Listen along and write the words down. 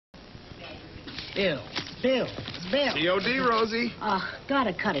Bill. COD, Rosie.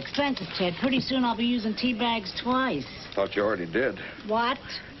 Gotta cut expenses, Ted. Pretty soon I'll be using tea bags twice. Thought you already did. What?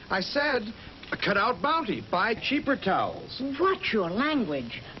 I said, cut out Bounty. Buy cheaper towels. What's your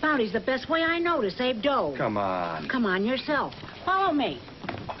language? Bounty's the best way I know to save dough. Come on. Come on yourself. Follow me.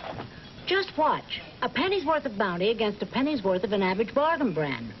 Just watch. A penny's worth of Bounty against a penny's worth of an average bargain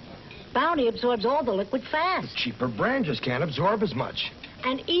brand. Bounty absorbs all the liquid fast. Cheaper brand just can't absorb as much.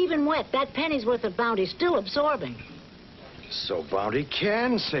 And even wet, that penny's worth of Bounty's still absorbing. So Bounty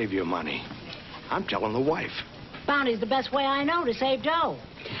can save you money. I'm telling the wife. Bounty's the best way I know to save dough.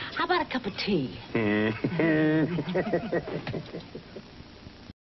 How about a cup of tea?